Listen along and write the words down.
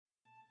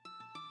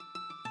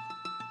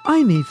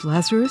I'm Eve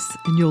Lazarus,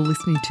 and you're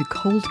listening to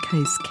Cold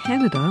Case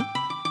Canada,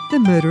 the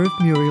murder of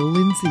Muriel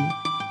Lindsay.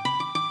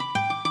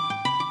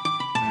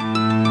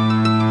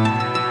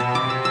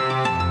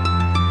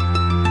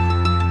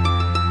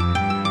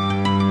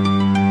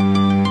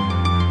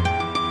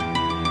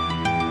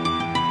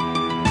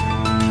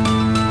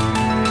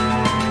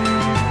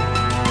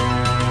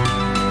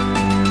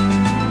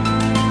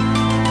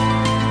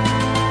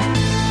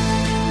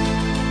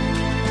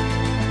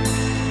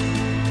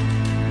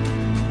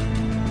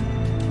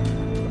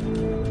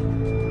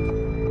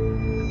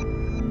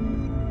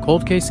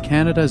 Cold Case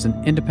Canada is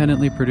an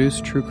independently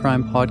produced true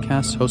crime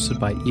podcast hosted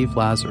by Eve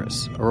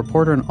Lazarus, a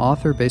reporter and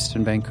author based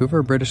in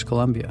Vancouver, British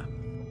Columbia.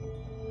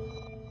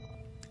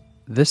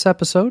 This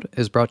episode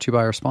is brought to you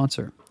by our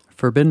sponsor,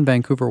 Forbidden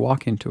Vancouver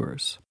Walking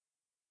Tours.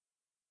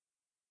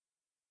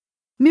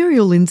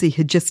 Muriel Lindsay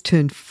had just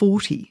turned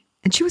 40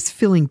 and she was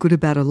feeling good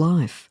about her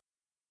life.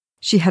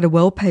 She had a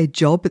well-paid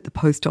job at the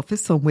post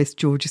office on West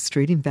Georgia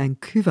Street in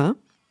Vancouver,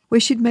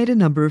 where she'd made a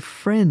number of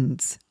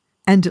friends.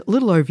 And a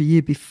little over a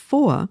year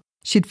before,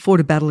 she'd fought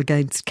a battle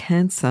against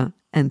cancer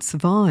and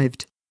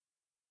survived.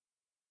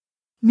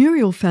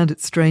 Muriel found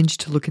it strange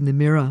to look in the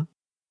mirror.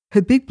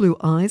 Her big blue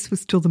eyes were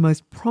still the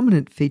most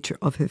prominent feature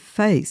of her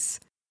face,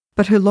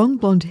 but her long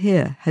blonde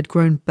hair had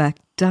grown back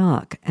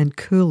dark and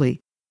curly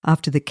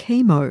after the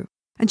chemo,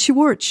 and she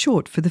wore it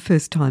short for the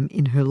first time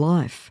in her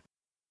life.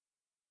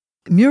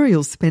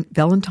 Muriel spent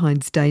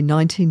Valentine's Day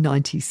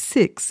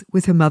 1996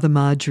 with her mother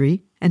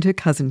Marjorie and her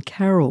cousin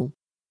Carol.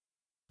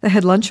 They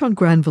had lunch on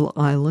Granville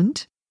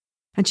Island,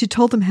 and she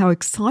told them how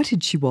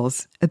excited she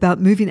was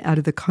about moving out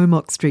of the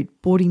Comox Street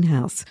boarding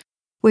house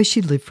where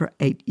she'd lived for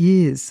 8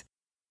 years.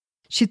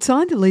 She'd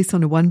signed a lease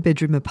on a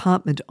one-bedroom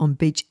apartment on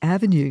Beach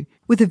Avenue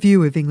with a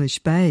view of English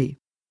Bay,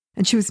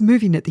 and she was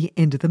moving at the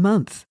end of the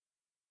month.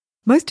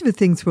 Most of her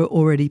things were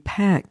already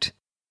packed.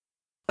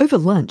 Over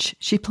lunch,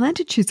 she planned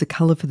to choose a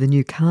colour for the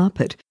new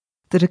carpet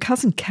that her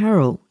cousin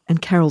Carol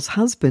and Carol's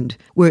husband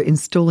were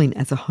installing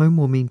as a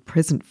homewarming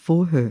present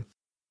for her.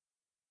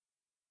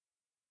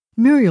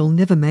 Muriel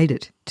never made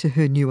it to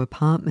her new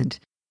apartment.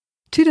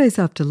 2 days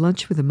after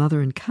lunch with her mother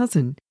and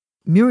cousin,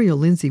 Muriel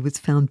Lindsay was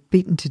found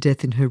beaten to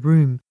death in her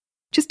room,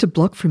 just a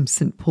block from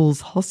St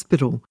Paul's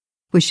Hospital,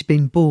 where she'd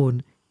been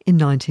born in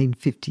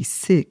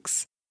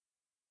 1956.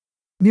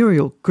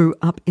 Muriel grew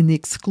up in the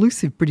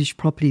exclusive British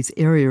properties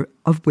area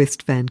of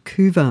West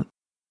Vancouver.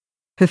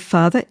 Her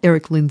father,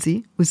 Eric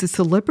Lindsay, was a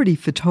celebrity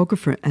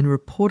photographer and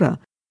reporter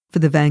for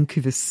the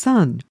Vancouver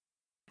Sun,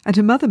 and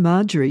her mother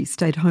Marjorie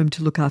stayed home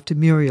to look after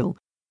Muriel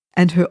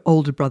and her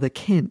older brother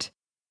Kent.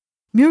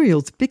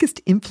 Muriel's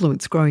biggest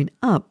influence growing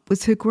up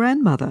was her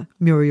grandmother,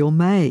 Muriel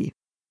May,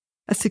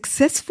 a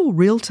successful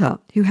realtor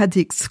who had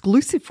the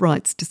exclusive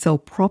rights to sell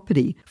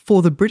property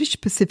for the British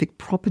Pacific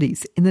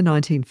Properties in the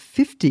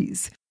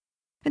 1950s.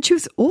 And she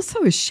was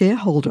also a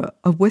shareholder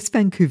of West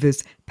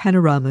Vancouver's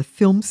Panorama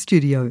Film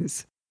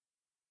Studios.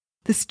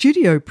 The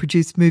studio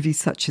produced movies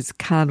such as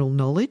Carnal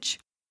Knowledge,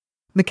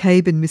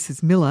 McCabe and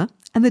Mrs. Miller,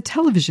 and the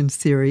television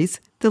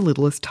series The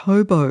Littlest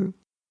Hobo.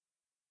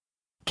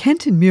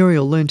 Kent and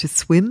Muriel learned to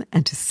swim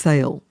and to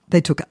sail.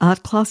 They took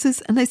art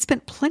classes and they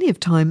spent plenty of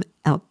time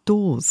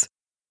outdoors.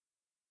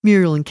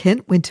 Muriel and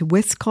Kent went to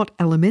Westcott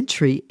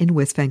Elementary in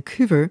West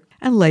Vancouver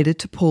and later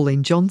to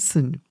Pauline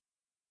Johnson.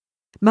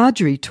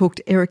 Marjorie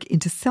talked Eric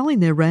into selling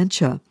their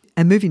rancher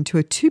and moving to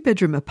a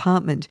 2-bedroom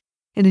apartment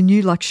in a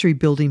new luxury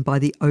building by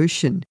the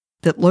ocean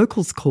that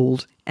locals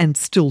called, and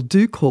still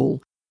do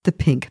call, the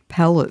Pink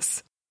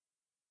Palace.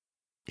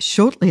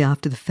 Shortly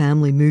after the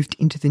family moved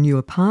into the new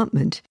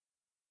apartment,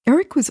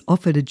 Eric was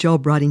offered a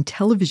job writing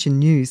television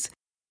news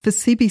for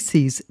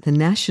CBC's The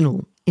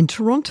National in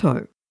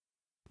Toronto.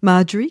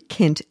 Marjorie,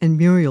 Kent and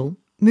Muriel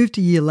moved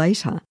a year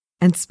later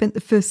and spent the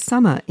first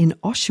summer in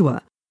Oshawa,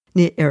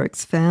 near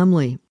Eric's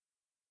family.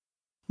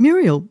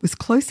 Muriel was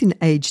close in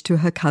age to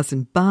her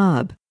cousin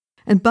Barb,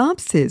 and Barb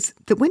says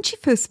that when she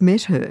first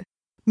met her,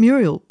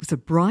 Muriel was a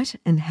bright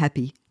and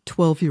happy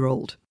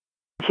 12-year-old.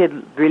 She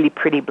had really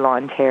pretty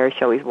blonde hair.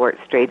 She always wore it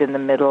straight in the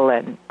middle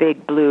and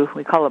big blue,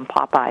 we call them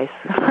Popeyes,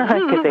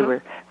 because they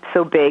were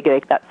so big.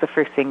 Like, that's the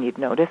first thing you'd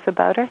notice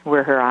about her,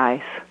 were her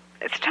eyes.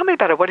 So tell me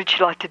about her. What did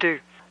she like to do?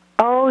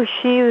 Oh,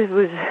 she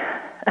was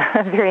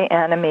a very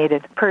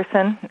animated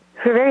person,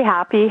 very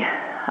happy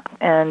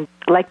and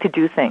liked to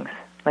do things,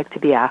 liked to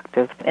be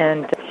active.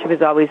 And she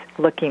was always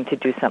looking to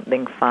do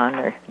something fun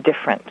or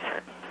different.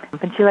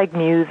 And she liked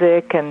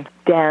music and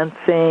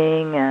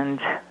dancing and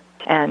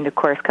of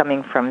course,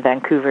 coming from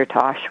Vancouver to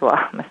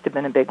Oshawa must have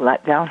been a big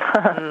letdown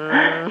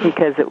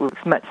because it was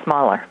much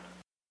smaller.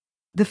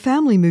 The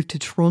family moved to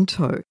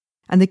Toronto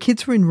and the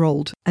kids were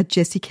enrolled at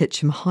Jesse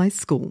Ketchum High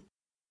School.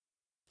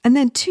 And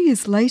then 2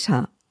 years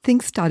later,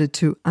 things started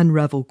to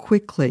unravel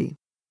quickly.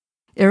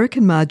 Eric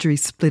and Marjorie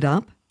split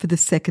up for the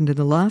second and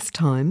the last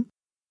time.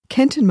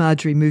 Kent and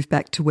Marjorie moved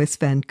back to West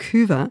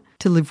Vancouver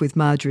to live with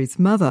Marjorie's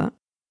mother,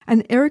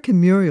 and Eric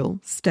and Muriel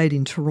stayed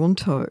in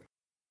Toronto.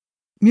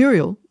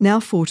 Muriel, now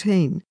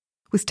 14,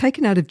 was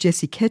taken out of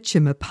Jesse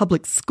Ketchum, a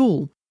public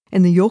school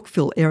in the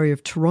Yorkville area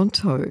of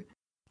Toronto,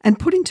 and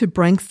put into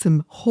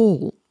Branksome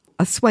Hall,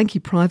 a swanky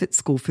private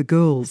school for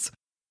girls.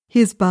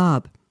 Here's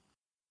Barb.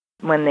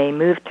 When they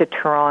moved to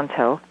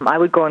Toronto, I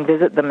would go and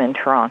visit them in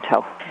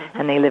Toronto,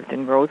 and they lived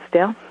in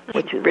Rosedale,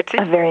 which is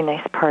a very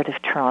nice part of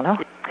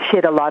Toronto. She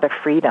had a lot of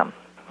freedom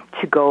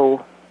to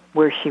go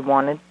where she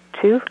wanted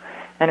to,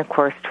 and of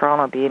course,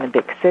 Toronto being a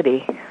big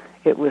city,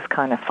 it was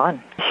kind of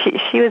fun.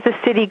 She was a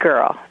city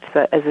girl.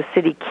 As a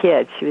city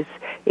kid, she was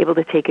able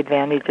to take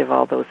advantage of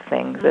all those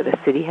things that a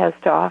city has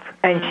to offer.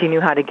 And she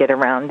knew how to get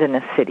around in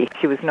a city.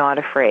 She was not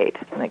afraid.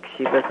 Like,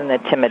 she wasn't a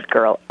timid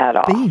girl at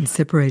all. Being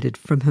separated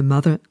from her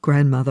mother,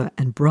 grandmother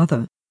and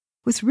brother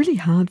was really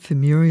hard for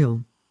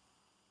Muriel.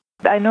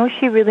 I know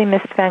she really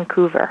missed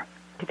Vancouver.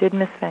 She did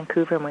miss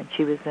Vancouver when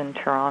she was in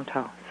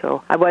Toronto.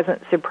 So I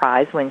wasn't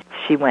surprised when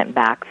she went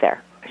back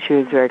there. She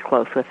was very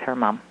close with her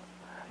mom.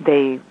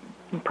 They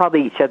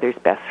probably each other's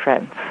best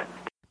friends.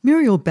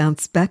 Muriel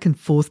bounced back and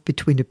forth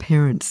between her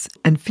parents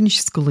and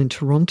finished school in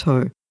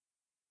Toronto.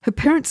 Her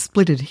parents'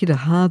 split had hit her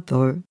hard,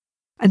 though,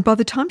 and by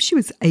the time she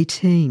was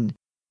 18,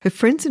 her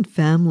friends and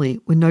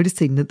family were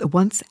noticing that the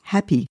once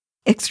happy,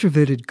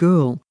 extroverted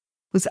girl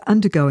was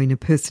undergoing a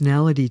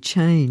personality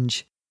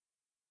change.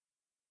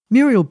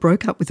 Muriel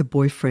broke up with a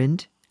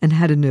boyfriend and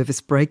had a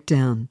nervous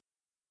breakdown.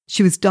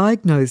 She was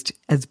diagnosed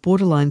as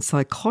borderline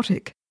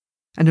psychotic,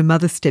 and her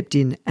mother stepped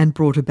in and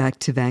brought her back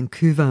to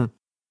Vancouver.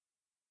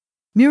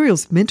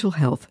 Muriel's mental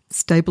health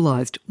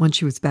stabilised once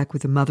she was back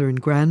with her mother and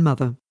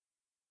grandmother.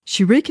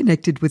 She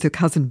reconnected with her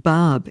cousin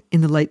Barb in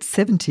the late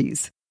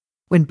 70s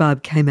when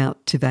Barb came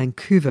out to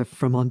Vancouver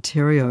from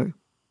Ontario.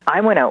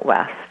 I went out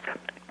west.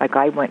 Like,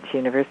 I went to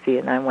university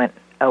and I went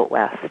out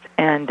west.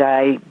 And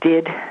I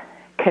did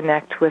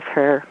connect with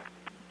her.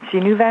 She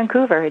knew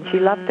Vancouver and she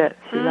loved it.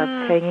 She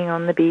loved hanging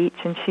on the beach,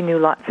 and she knew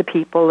lots of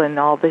people and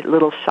all the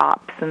little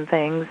shops and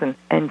things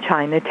and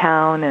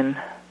Chinatown, and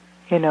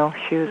you know,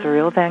 she was a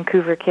real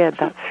Vancouver kid,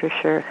 that's for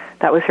sure.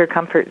 That was her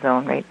comfort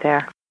zone right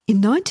there. In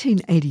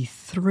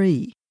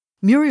 1983,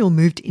 Muriel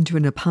moved into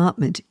an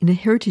apartment in a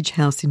heritage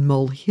house in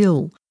Mole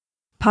Hill,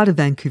 part of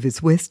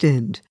Vancouver's West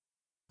End.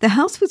 The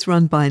house was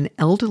run by an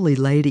elderly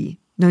lady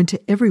known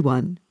to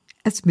everyone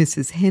as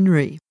Mrs.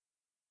 Henry.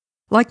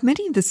 Like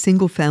many of the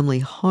single-family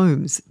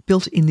homes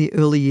built in the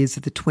early years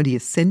of the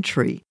 20th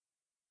century,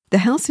 the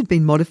house had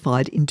been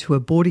modified into a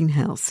boarding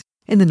house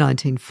in the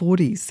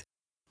 1940s.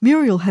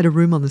 Muriel had a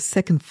room on the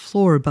second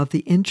floor above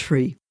the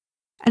entry,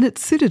 and it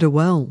suited her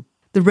well.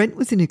 The rent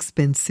was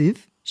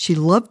inexpensive, she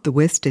loved the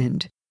West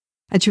End,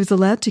 and she was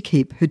allowed to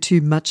keep her two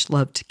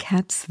much-loved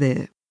cats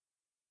there.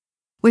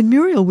 When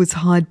Muriel was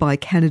hired by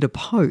Canada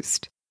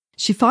Post,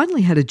 she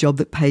finally had a job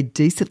that paid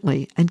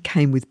decently and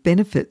came with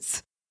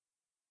benefits.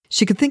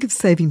 She could think of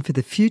saving for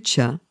the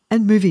future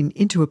and moving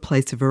into a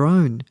place of her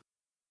own.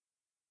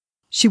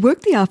 She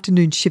worked the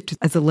afternoon shift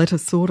as a letter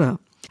sorter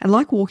and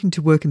liked walking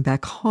to work and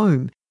back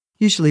home,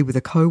 usually with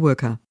a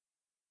co-worker.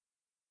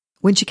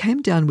 When she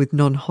came down with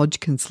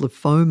non-Hodgkin's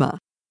lymphoma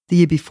the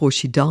year before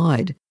she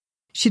died,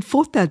 she'd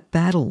fought that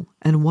battle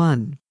and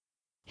won.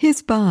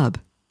 Here's Barb.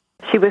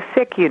 She was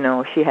sick, you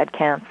know. She had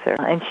cancer.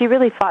 And she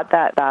really fought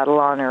that battle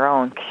on her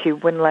own. She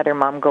wouldn't let her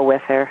mom go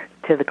with her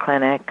to the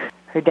clinic.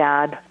 Her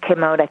dad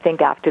came out, I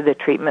think, after the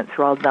treatments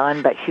were all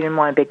done, but she didn't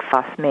want a big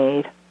fuss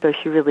made. So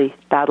she really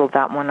battled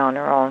that one on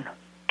her own.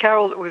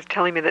 Carol was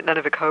telling me that none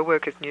of her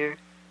co-workers knew.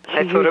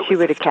 She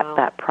would have kept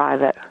that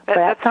private. But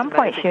at some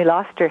point she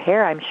lost her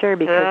hair, I'm sure,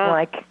 because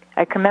like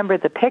I can remember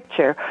the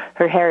picture,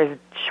 her hair is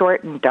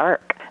short and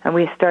dark. And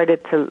we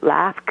started to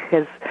laugh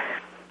because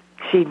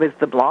she was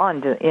the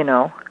blonde, you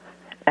know,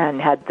 and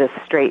had this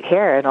straight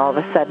hair, and all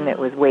of a sudden it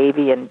was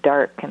wavy and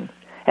dark, and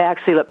it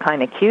actually looked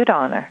kind of cute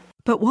on her.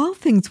 But while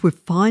things were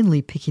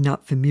finally picking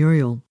up for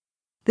Muriel,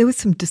 there were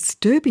some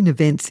disturbing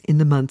events in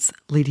the months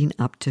leading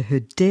up to her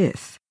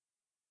death.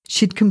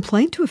 She'd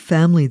complained to a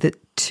family that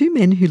two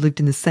men who lived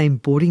in the same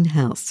boarding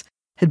house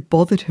had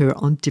bothered her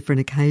on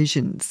different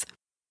occasions.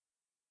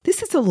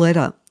 This is a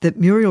letter that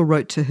Muriel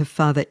wrote to her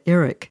father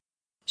Eric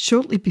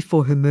shortly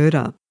before her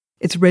murder.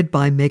 It's read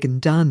by Megan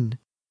Dunn.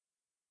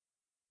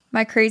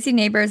 My crazy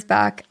neighbor is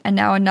back, and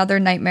now another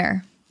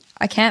nightmare.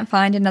 I can't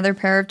find another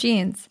pair of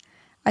jeans.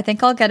 I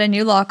think I'll get a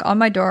new lock on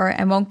my door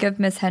and won't give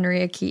Miss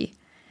Henry a key.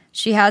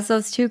 She has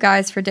those two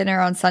guys for dinner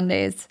on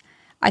Sundays.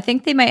 I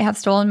think they might have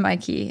stolen my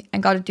key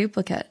and got a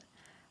duplicate.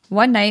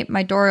 One night,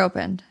 my door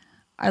opened.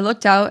 I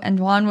looked out and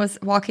Juan was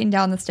walking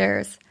down the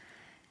stairs.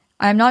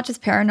 I am not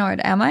just paranoid,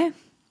 am I?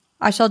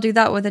 I shall do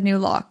that with a new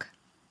lock.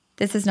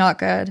 This is not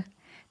good.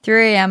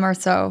 3 a.m. or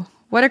so.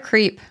 What a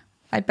creep.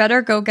 I'd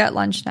better go get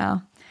lunch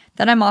now.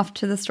 Then I'm off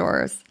to the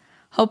stores.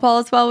 Hope all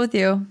is well with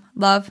you.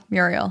 Love,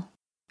 Muriel.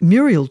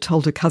 Muriel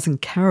told her cousin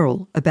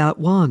Carol about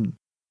Juan.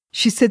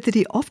 She said that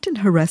he often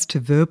harassed her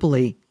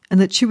verbally and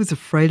that she was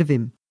afraid of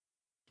him.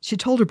 She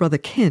told her brother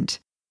Kent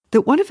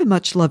that one of her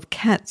much-loved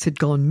cats had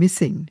gone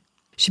missing.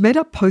 She made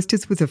up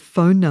posters with her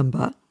phone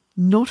number,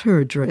 not her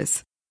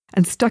address,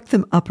 and stuck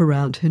them up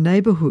around her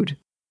neighbourhood.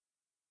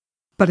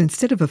 But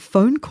instead of a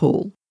phone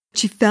call,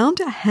 she found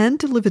a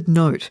hand-delivered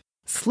note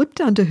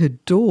slipped under her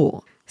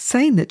door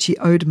saying that she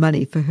owed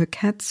money for her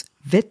cat's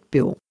vet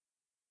bill.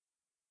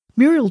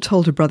 Muriel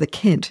told her brother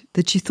Kent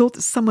that she thought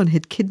that someone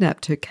had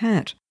kidnapped her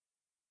cat.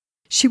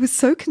 She was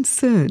so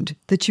concerned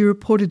that she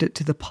reported it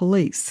to the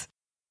police.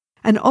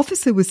 An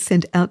officer was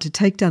sent out to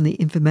take down the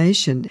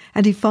information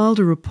and he filed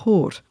a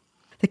report.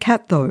 The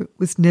cat, though,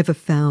 was never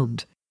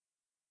found.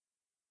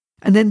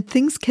 And then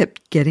things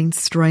kept getting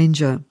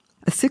stranger.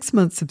 A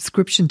 6-month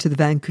subscription to the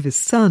Vancouver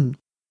Sun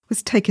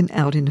was taken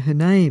out in her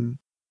name.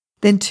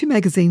 Then 2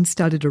 magazines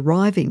started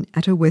arriving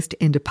at her West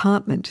End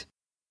apartment.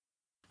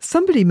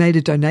 Somebody made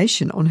a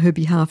donation on her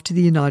behalf to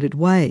the United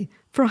Way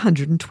for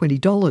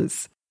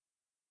 $120.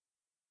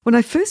 When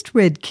I first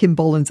read Kim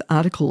Boland's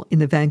article in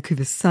the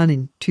Vancouver Sun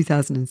in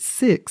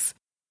 2006,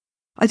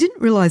 I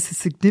didn't realise the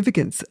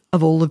significance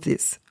of all of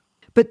this.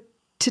 But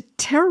to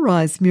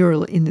terrorise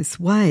Muriel in this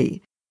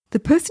way, the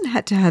person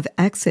had to have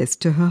access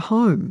to her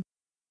home.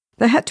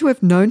 They had to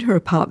have known her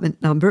apartment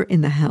number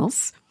in the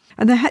house,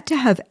 and they had to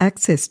have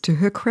access to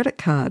her credit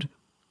card.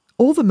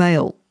 All the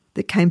mail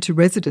that came to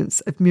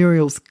residents of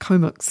Muriel's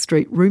Comox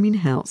Street rooming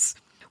house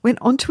went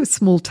onto a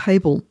small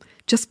table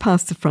just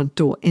past the front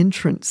door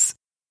entrance.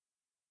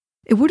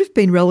 It would have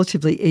been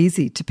relatively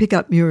easy to pick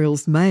up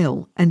Muriel's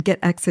mail and get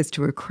access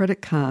to her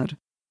credit card.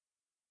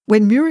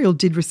 When Muriel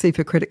did receive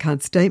her credit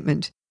card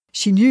statement,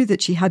 she knew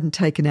that she hadn't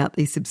taken out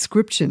these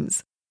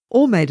subscriptions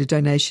or made a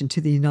donation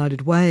to the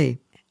United Way,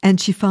 and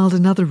she filed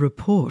another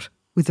report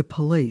with the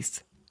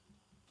police.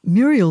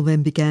 Muriel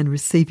then began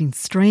receiving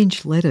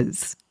strange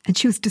letters, and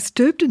she was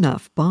disturbed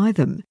enough by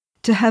them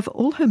to have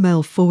all her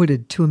mail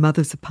forwarded to a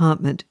mother's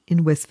apartment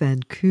in West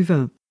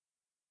Vancouver.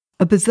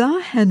 A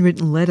bizarre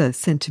handwritten letter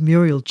sent to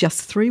Muriel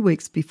just 3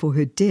 weeks before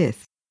her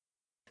death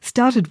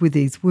started with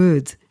these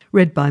words,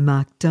 read by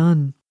Mark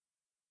Dunn.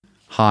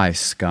 Hi,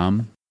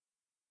 scum.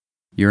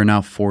 You are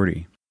now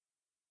 40.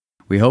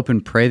 We hope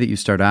and pray that you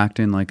start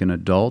acting like an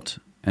adult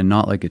and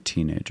not like a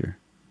teenager.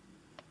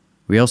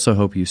 We also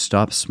hope you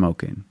stop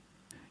smoking.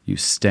 You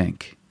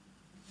stink.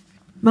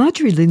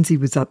 Marjorie Lindsay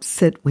was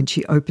upset when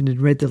she opened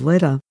and read the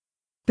letter,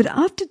 but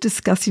after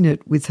discussing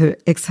it with her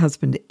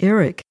ex-husband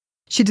Eric,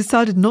 she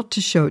decided not to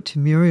show it to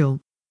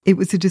Muriel. It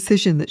was a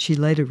decision that she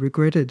later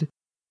regretted.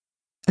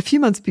 A few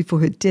months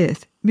before her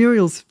death,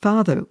 Muriel's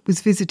father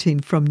was visiting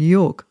from New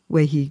York,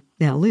 where he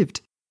now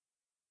lived.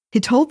 He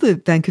told the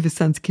Vancouver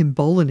Sun's Kim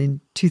Boland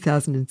in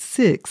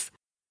 2006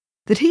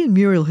 that he and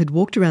Muriel had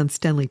walked around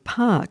Stanley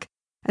Park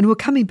and were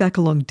coming back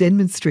along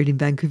Denman Street in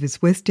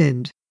Vancouver's West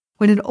End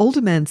when an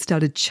older man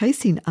started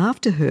chasing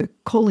after her,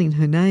 calling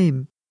her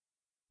name.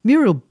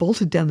 Muriel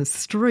bolted down the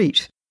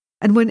street,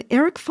 and when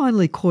Eric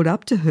finally caught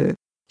up to her,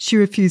 she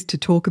refused to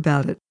talk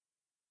about it.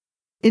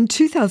 In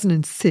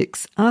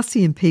 2006,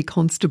 RCMP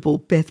Constable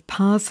Beth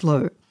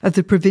Parslow of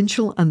the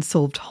Provincial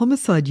Unsolved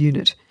Homicide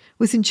Unit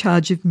was in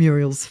charge of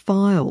Muriel's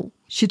file.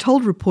 She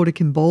told reporter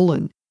Kim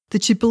Boland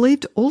that she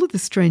believed all of the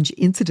strange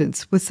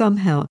incidents were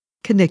somehow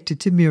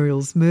connected to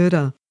Muriel's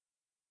murder.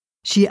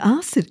 She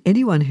asked that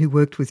anyone who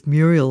worked with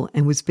Muriel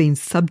and was being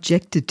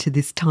subjected to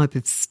this type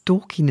of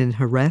stalking and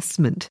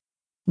harassment,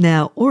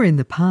 now or in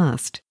the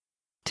past,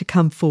 to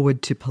come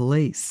forward to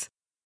police.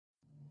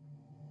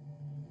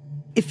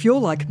 If you're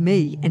like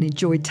me and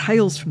enjoy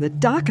tales from the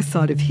darker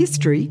side of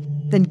history,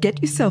 then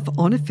get yourself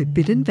on a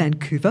Forbidden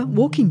Vancouver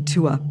walking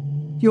tour.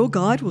 Your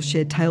guide will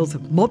share tales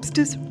of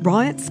mobsters,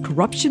 riots,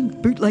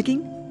 corruption,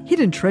 bootlegging,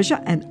 hidden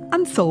treasure and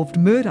unsolved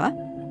murder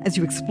as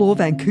you explore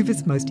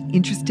Vancouver's most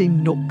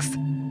interesting nooks.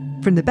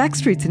 From the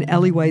backstreets and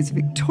alleyways of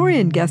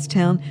Victorian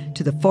Gastown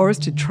to the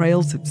forested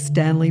trails of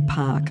Stanley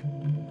Park.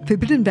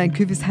 Forbidden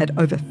Vancouver's had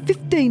over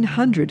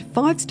 1,500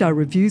 5-star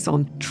reviews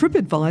on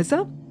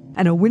TripAdvisor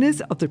and are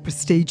winners of the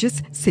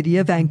prestigious City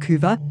of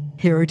Vancouver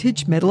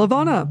Heritage Medal of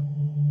Honour.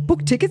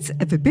 Book tickets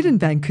at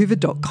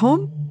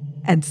forbiddenvancouver.com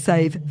and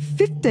save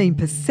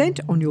 15%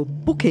 on your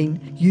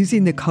booking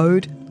using the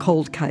code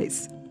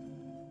COLDCASE.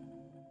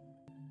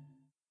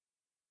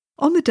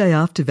 On the day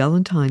after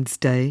Valentine's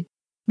Day,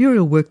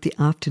 Muriel worked the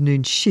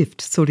afternoon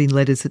shift sorting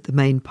letters at the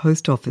main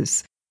post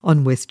office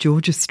on West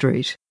Georgia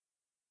Street.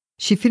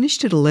 She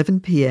finished at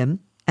 11 p.m.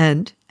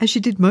 and, as she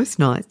did most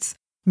nights,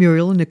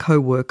 Muriel and a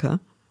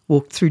co-worker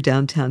walked through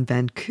downtown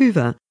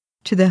Vancouver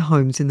to their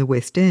homes in the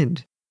West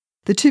End.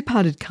 The two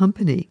parted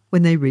company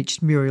when they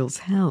reached Muriel's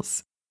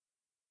house.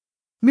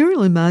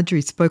 Muriel and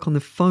Marjorie spoke on the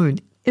phone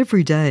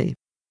every day,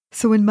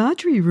 so when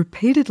Marjorie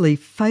repeatedly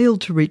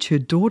failed to reach her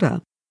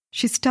daughter,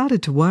 she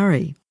started to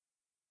worry.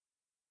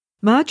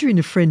 Marjorie and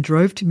a friend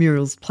drove to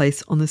Muriel's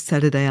place on the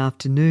Saturday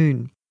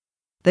afternoon.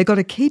 They got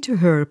a key to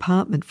her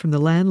apartment from the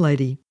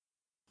landlady.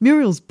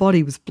 Muriel's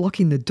body was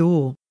blocking the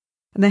door,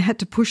 and they had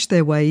to push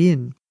their way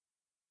in.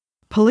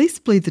 Police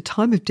believe the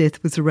time of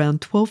death was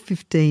around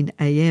 12:15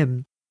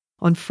 a.m.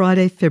 on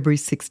Friday, February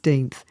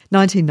 16th,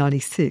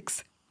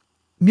 1996.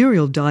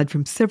 Muriel died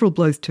from several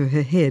blows to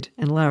her head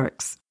and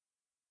larynx.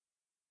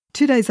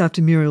 2 days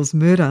after Muriel's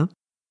murder,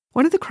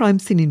 one of the crime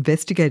scene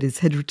investigators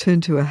had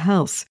returned to her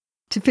house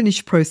to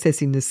finish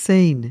processing the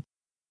scene.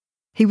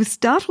 He was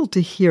startled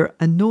to hear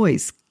a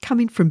noise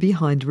coming from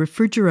behind a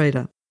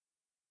refrigerator.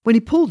 When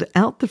he pulled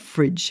out the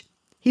fridge,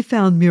 he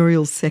found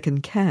Muriel's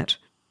second cat.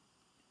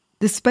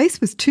 The space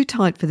was too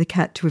tight for the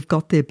cat to have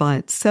got there by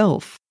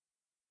itself.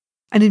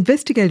 And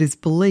investigators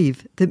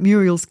believe that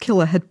Muriel's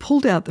killer had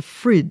pulled out the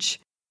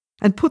fridge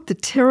and put the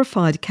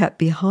terrified cat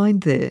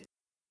behind there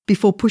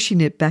before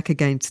pushing it back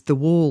against the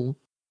wall.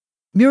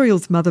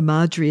 Muriel's mother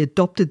Marjorie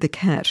adopted the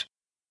cat,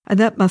 and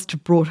that must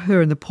have brought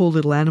her and the poor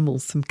little animal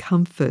some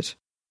comfort.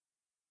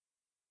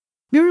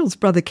 Muriel's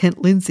brother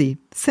Kent Lindsay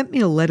sent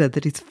me a letter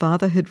that his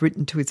father had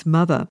written to his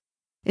mother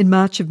in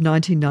March of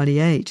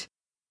 1998,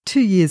 2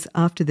 years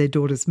after their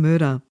daughter's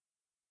murder.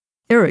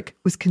 Eric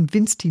was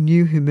convinced he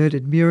knew who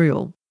murdered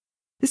Muriel.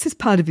 This is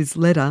part of his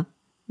letter,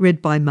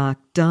 read by Mark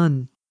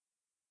Dunn.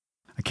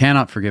 I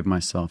cannot forgive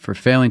myself for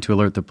failing to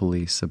alert the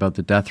police about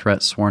the death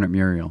threat sworn at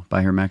Muriel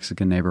by her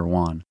Mexican neighbor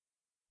Juan,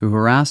 who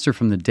harassed her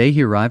from the day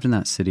he arrived in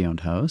that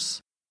city-owned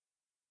house.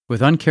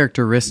 With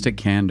uncharacteristic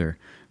candor,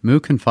 Moo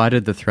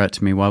confided the threat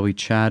to me while we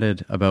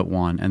chatted about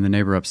Juan and the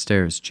neighbor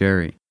upstairs,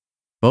 Jerry,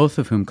 both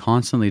of whom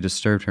constantly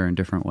disturbed her in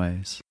different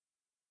ways.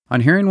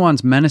 On hearing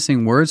Juan's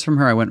menacing words from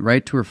her, I went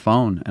right to her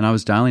phone and I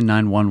was dialing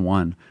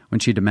 911 when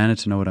she demanded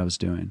to know what I was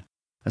doing.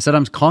 I said,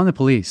 I'm calling the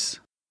police.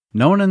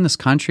 No one in this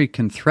country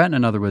can threaten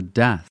another with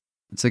death.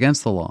 It's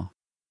against the law.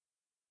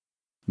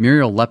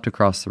 Muriel leapt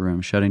across the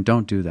room, shouting,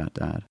 "Don't do that,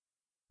 Dad,"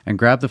 and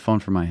grabbed the phone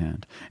from my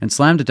hand and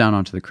slammed it down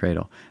onto the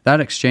cradle.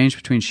 That exchange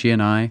between she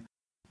and I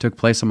took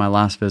place on my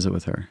last visit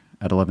with her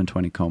at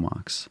 1120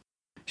 Comox.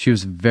 She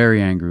was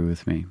very angry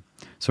with me,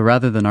 so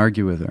rather than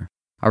argue with her,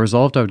 I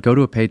resolved I would go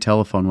to a paid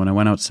telephone when I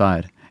went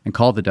outside and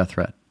call the death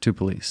threat to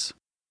police.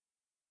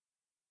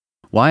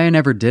 Why I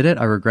never did it,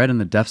 I regret in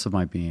the depths of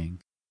my being.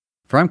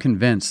 For I'm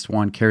convinced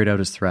Juan carried out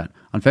his threat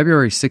on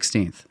February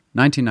 16th,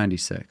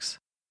 1996.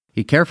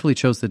 He carefully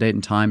chose the date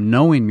and time,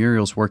 knowing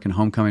Muriel's work and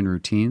homecoming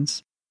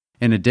routines.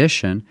 In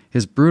addition,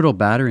 his brutal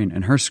battering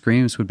and her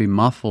screams would be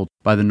muffled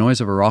by the noise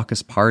of a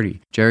raucous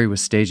party Jerry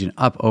was staging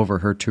up over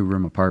her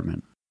 2-room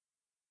apartment.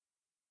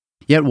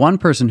 Yet one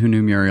person who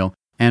knew Muriel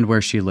and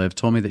where she lived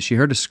told me that she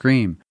heard a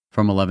scream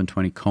from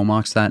 1120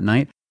 Comox that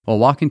night while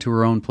walking to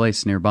her own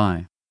place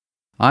nearby.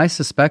 I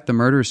suspect the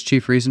murderer's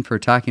chief reason for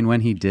attacking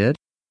when he did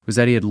was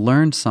that he had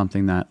learned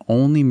something that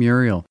only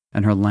Muriel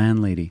and her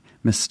landlady,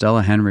 Miss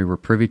Stella Henry, were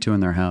privy to in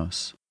their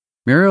house.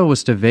 Muriel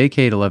was to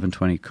vacate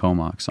 1120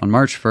 Comox on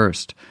March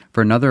 1st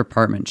for another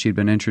apartment she'd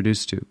been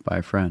introduced to by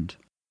a friend.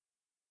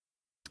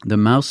 The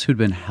mouse who'd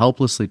been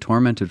helplessly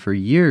tormented for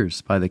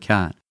years by the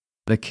cat,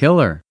 the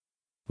killer,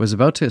 was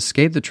about to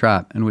escape the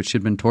trap in which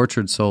she'd been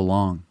tortured so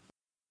long.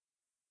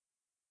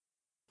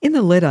 In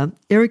the letter,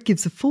 Eric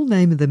gives the full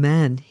name of the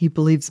man he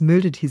believes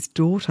murdered his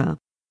daughter,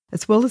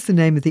 as well as the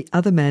name of the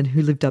other man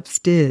who lived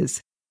upstairs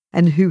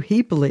and who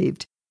he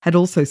believed had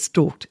also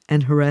stalked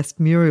and harassed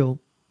Muriel.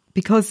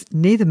 Because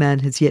neither man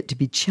has yet to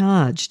be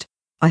charged,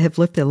 I have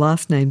left their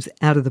last names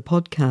out of the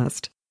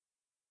podcast.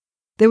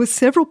 There were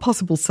several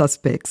possible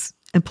suspects,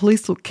 and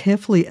police looked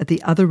carefully at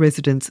the other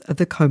residents of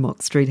the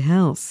Comox Street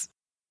house.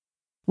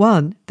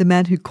 One, the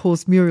man who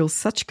caused Muriel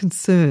such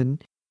concern,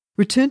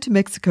 returned to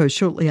Mexico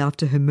shortly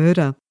after her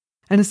murder,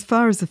 and as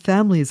far as the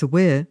family is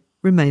aware,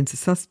 remains a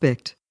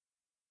suspect.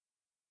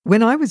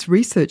 When I was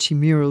researching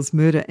Muriel's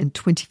murder in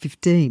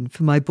 2015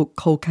 for my book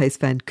Cold Case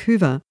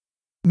Vancouver,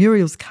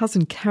 Muriel's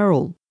cousin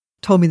Carol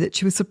told me that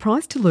she was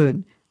surprised to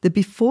learn that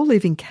before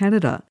leaving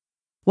Canada,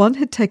 Juan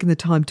had taken the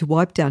time to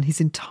wipe down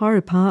his entire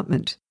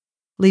apartment,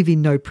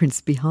 leaving no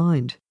prints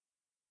behind.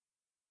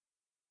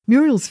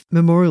 Muriel's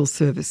memorial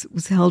service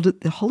was held at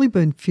the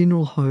Hollyburn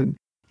Funeral Home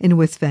in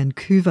West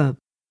Vancouver.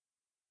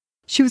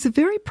 She was a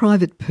very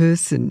private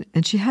person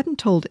and she hadn't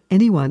told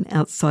anyone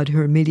outside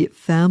her immediate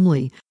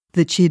family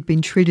that she had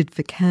been treated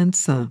for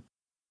cancer.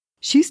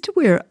 She used to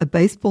wear a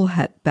baseball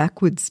hat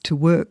backwards to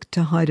work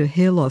to hide her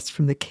hair loss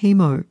from the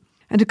chemo,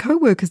 and her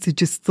co-workers had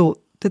just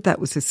thought that that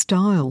was her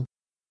style.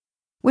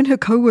 When her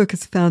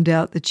co-workers found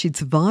out that she'd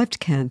survived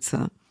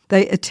cancer,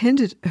 they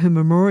attended her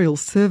memorial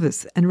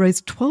service and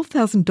raised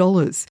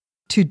 $12,000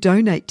 to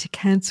donate to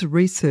cancer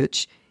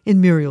research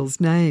in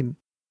Muriel's name.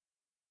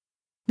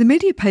 The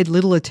media paid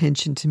little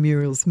attention to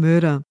Muriel's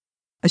murder.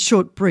 A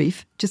short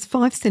brief, just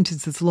 5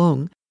 sentences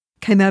long,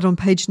 came out on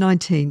page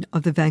 19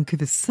 of the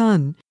Vancouver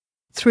Sun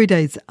 3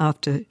 days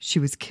after she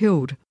was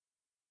killed.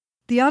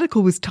 The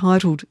article was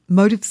titled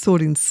 "Motive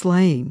Sought in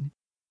Slaying,"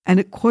 and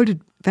it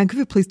quoted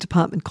Vancouver Police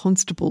Department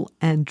Constable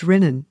Anne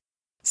Drennan,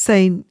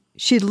 saying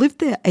she had lived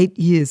there 8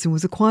 years and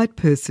was a quiet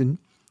person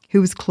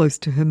who was close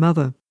to her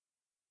mother.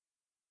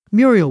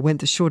 Muriel,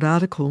 went the short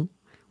article,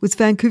 was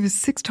Vancouver's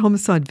 6th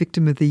homicide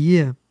victim of the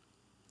year.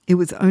 It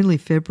was only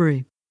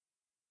February.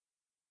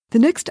 The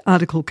next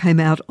article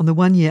came out on the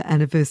 1-year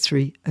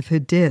anniversary of her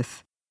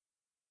death.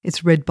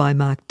 It's read by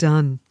Mark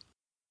Dunn.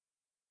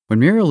 When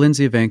Muriel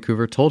Lindsay of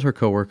Vancouver told her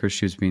co-workers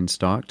she was being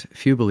stalked,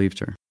 few believed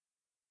her.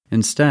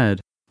 Instead,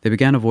 they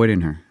began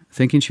avoiding her,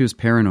 thinking she was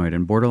paranoid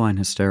and borderline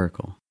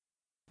hysterical.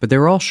 But they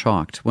were all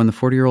shocked when the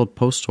 40-year-old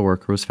postal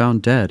worker was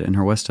found dead in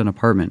her West End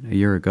apartment a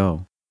year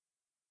ago.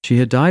 She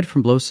had died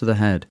from blows to the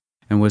head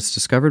and was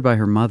discovered by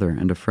her mother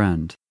and a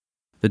friend.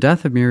 The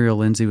death of Muriel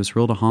Lindsay was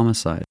ruled a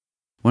homicide,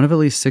 one of at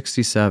least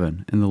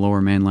 67 in the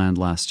Lower Mainland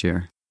last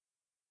year.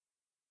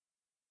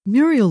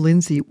 Muriel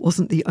Lindsay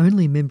wasn't the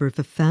only member of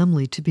the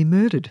family to be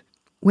murdered.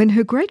 When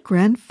her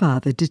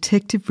great-grandfather,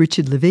 Detective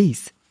Richard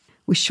Levice,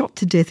 was shot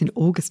to death in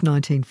August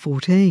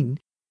 1914,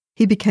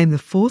 he became the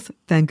fourth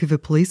Vancouver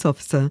police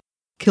officer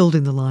killed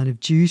in the line of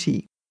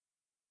duty.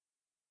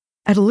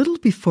 At a little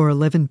before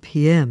 11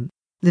 p.m,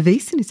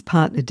 Levice and his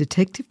partner,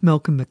 Detective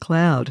Malcolm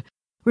McLeod,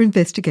 were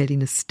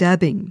investigating a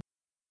stabbing.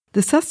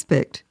 The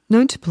suspect,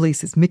 known to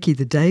police as Mickey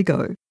the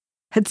Dago,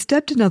 had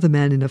stabbed another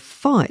man in a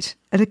fight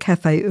at a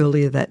cafe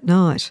earlier that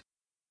night.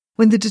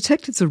 When the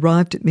detectives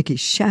arrived at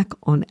Mickey's shack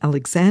on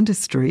Alexander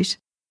Street,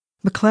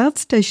 McLeod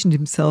stationed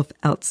himself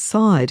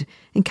outside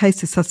in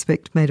case the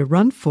suspect made a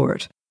run for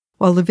it,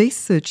 while Levice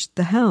searched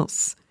the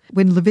house.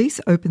 When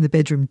Levice opened the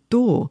bedroom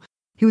door,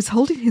 he was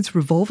holding his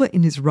revolver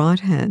in his right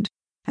hand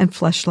and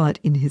flashlight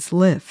in his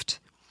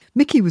left.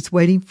 Mickey was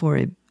waiting for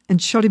him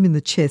and shot him in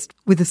the chest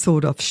with a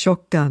sawed-off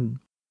shotgun.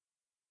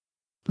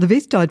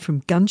 Levice died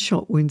from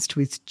gunshot wounds to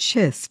his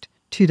chest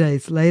 2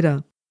 days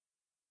later.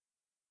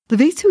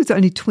 Levice, who was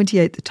only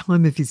 28 at the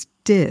time of his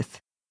death,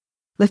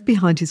 left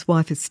behind his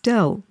wife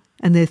Estelle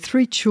and their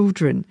 3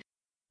 children,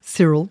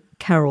 Cyril,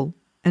 Carol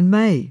and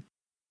May.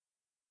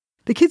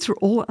 The kids were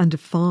all under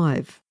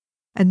 5,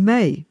 and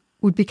May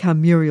would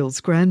become Muriel's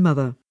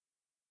grandmother.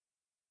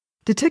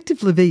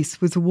 Detective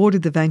Levice was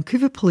awarded the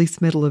Vancouver Police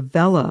Medal of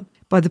Valour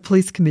by the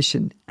Police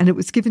Commission, and it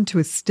was given to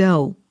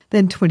Estelle,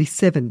 then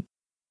 27,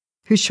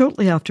 who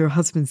shortly after her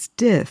husband's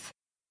death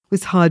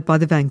was hired by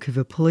the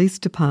Vancouver Police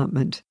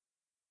Department.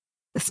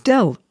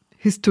 Estelle,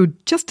 who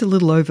stood just a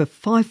little over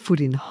 5 foot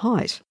in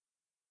height,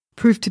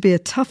 proved to be a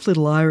tough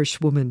little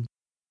Irish woman.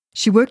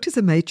 She worked as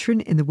a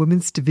matron in the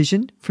women's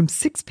division from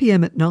 6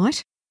 p.m. at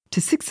night to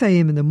 6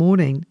 a.m. in the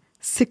morning,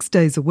 6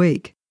 days a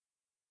week.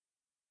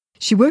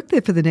 She worked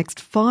there for the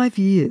next 5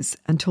 years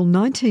until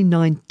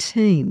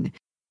 1919,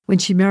 when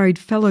she married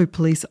fellow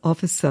police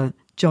officer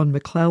John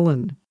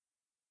McClellan.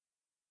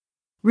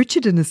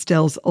 Richard and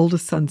Estelle's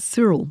oldest son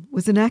Cyril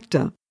was an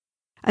actor,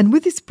 and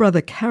with his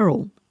brother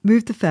Carol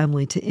moved the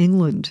family to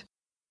England.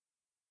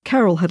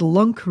 Carol had a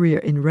long career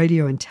in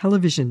radio and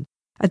television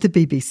at the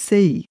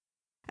BBC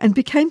and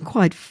became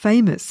quite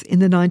famous in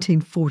the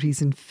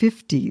 1940s and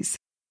 50s,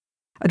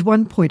 at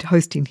one point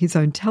hosting his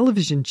own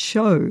television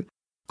show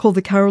called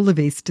The Carol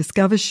Levice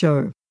Discover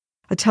Show,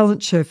 a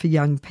talent show for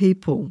young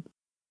people.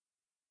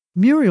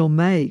 Muriel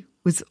May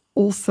was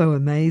also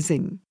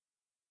amazing.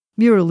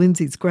 Muriel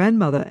Lindsay's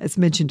grandmother, as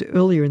mentioned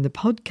earlier in the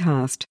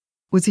podcast,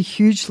 was a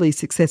hugely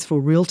successful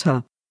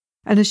realtor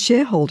and a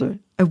shareholder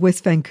of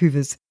West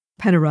Vancouver's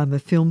Panorama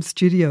Film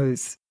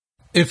Studios.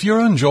 If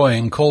you're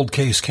enjoying Cold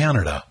Case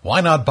Canada,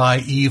 why not buy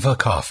Eve a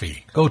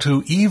coffee? Go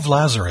to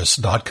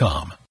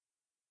evelazarus.com.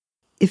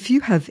 If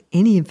you have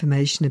any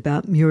information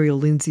about Muriel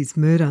Lindsay's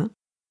murder,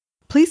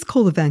 please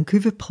call the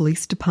Vancouver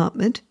Police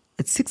Department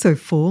at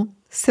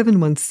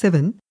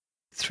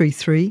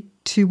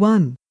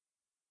 604-717-3321.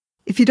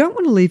 If you don't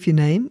want to leave your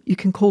name, you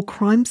can call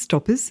Crime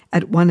Stoppers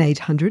at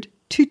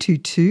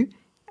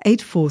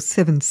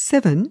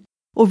 1-800-222-8477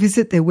 or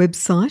visit their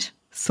website,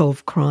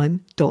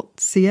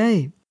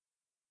 solvecrime.ca.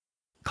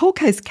 Cold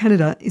Case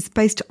Canada is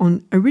based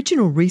on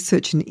original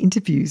research and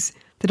interviews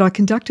that I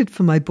conducted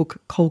for my book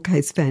Cold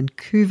Case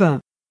Vancouver.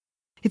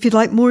 If you'd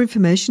like more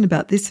information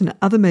about this and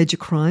other major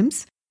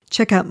crimes,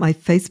 check out my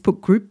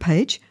Facebook group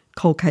page,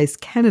 Cold Case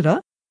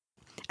Canada,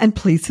 and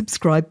please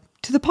subscribe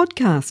to the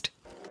podcast.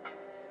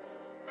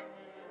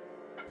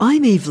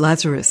 I'm Eve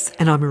Lazarus,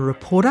 and I'm a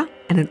reporter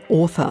and an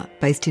author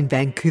based in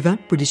Vancouver,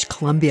 British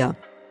Columbia.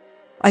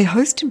 I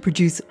host and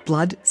produce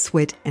Blood,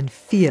 Sweat and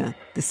Fear,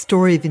 the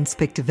story of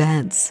Inspector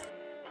Vance.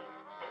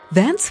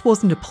 Vance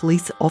wasn't a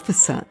police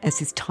officer, as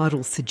his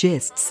title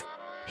suggests.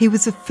 He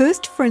was the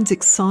first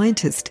forensic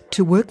scientist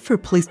to work for a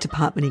police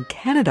department in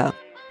Canada,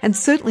 and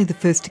certainly the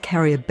first to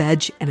carry a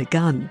badge and a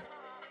gun.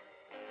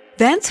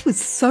 Vance was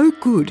so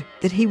good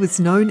that he was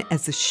known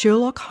as the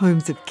Sherlock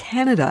Holmes of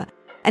Canada,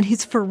 and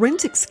his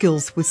forensic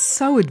skills were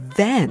so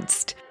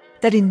advanced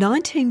that in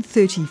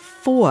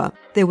 1934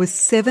 there were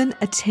 7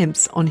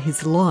 attempts on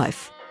his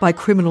life by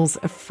criminals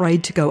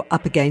afraid to go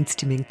up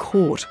against him in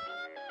court.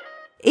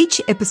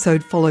 Each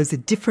episode follows a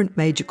different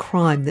major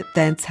crime that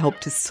Vance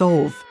helped to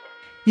solve.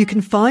 You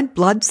can find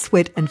Blood,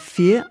 Sweat and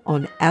Fear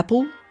on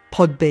Apple,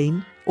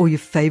 Podbean or your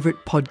favourite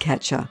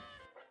podcatcher.